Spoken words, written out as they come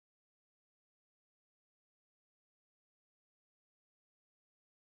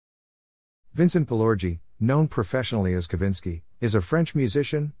Vincent Belorgey, known professionally as Kavinsky, is a French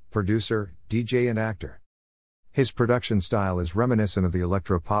musician, producer, DJ and actor. His production style is reminiscent of the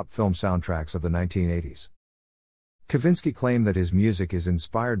electropop film soundtracks of the 1980s. Kavinsky claimed that his music is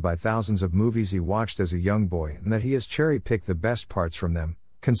inspired by thousands of movies he watched as a young boy and that he has cherry-picked the best parts from them,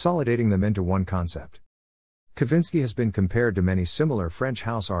 consolidating them into one concept. Kavinsky has been compared to many similar French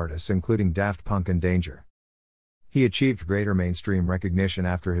house artists including Daft Punk and Danger. He achieved greater mainstream recognition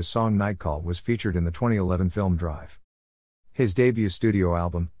after his song Nightcall was featured in the 2011 film Drive. His debut studio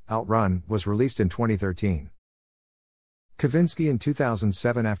album, OutRun, was released in 2013. Kavinsky in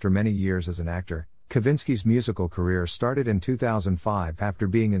 2007. After many years as an actor, Kavinsky's musical career started in 2005 after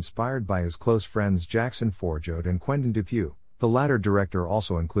being inspired by his close friends Jackson Forgeot and Quentin Dupieux. The latter director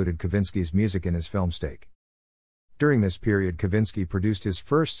also included Kavinsky's music in his film Steak. During this period, Kavinsky produced his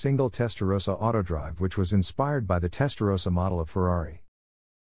first single Testarossa Autodrive, which was inspired by the Testarossa model of Ferrari.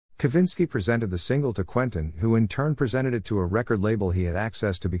 Kavinsky presented the single to Quentin, who in turn presented it to a record label he had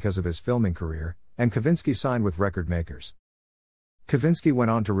access to because of his filming career, and Kavinsky signed with record makers. Kavinsky went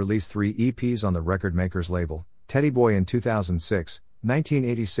on to release 3 EPs on the record makers label, Teddy Boy in 2006,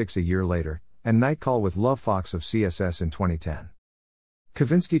 1986 a year later, and Nightcall with Love Fox of CSS in 2010.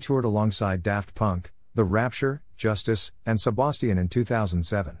 Kavinsky toured alongside Daft Punk, The Rapture, Justice, and Sebastian in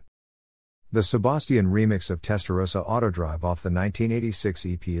 2007. The Sebastian remix of Testarossa Autodrive off the 1986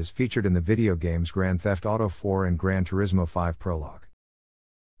 EP is featured in the video games Grand Theft Auto 4 and Gran Turismo 5 Prologue.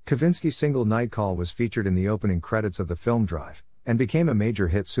 Kavinsky's single Nightcall was featured in the opening credits of the film Drive, and became a major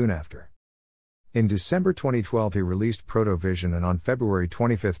hit soon after. In December 2012 he released Protovision and on February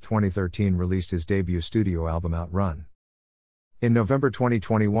 25, 2013 released his debut studio album OutRun. In November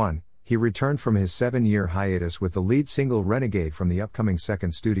 2021, he returned from his 7-year hiatus with the lead single Renegade from the upcoming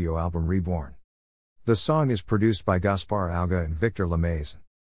second studio album Reborn. The song is produced by Gaspar Alga and Victor Lemaze.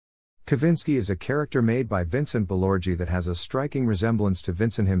 Kavinsky is a character made by Vincent Belorgey that has a striking resemblance to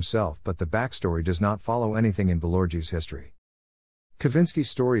Vincent himself, but the backstory does not follow anything in Belorgey's history. Kavinsky's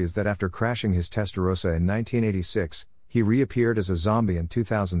story is that after crashing his Testarossa in 1986, he reappeared as a zombie in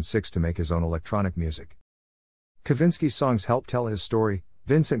 2006 to make his own electronic music. Kavinsky's songs help tell his story.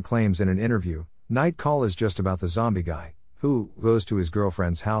 Vincent claims in an interview, Nightcall is just about the zombie guy, who goes to his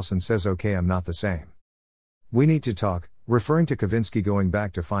girlfriend's house and says okay, I'm not the same. We need to talk, referring to Kavinsky going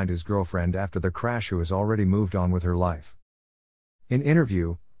back to find his girlfriend after the crash who has already moved on with her life. In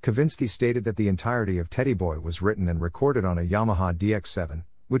interview, Kavinsky stated that the entirety of Teddy Boy was written and recorded on a Yamaha DX7,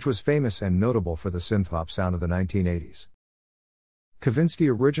 which was famous and notable for the synthpop sound of the 1980s. Kavinsky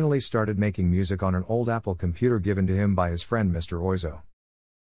originally started making music on an old Apple computer given to him by his friend Mr. Oizo.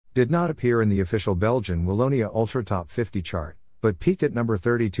 Did not appear in the official Belgian Wallonia Ultra Top 50 chart, but peaked at number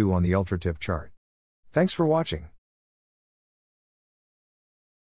 32 on the Ultratip chart. Thanks for watching.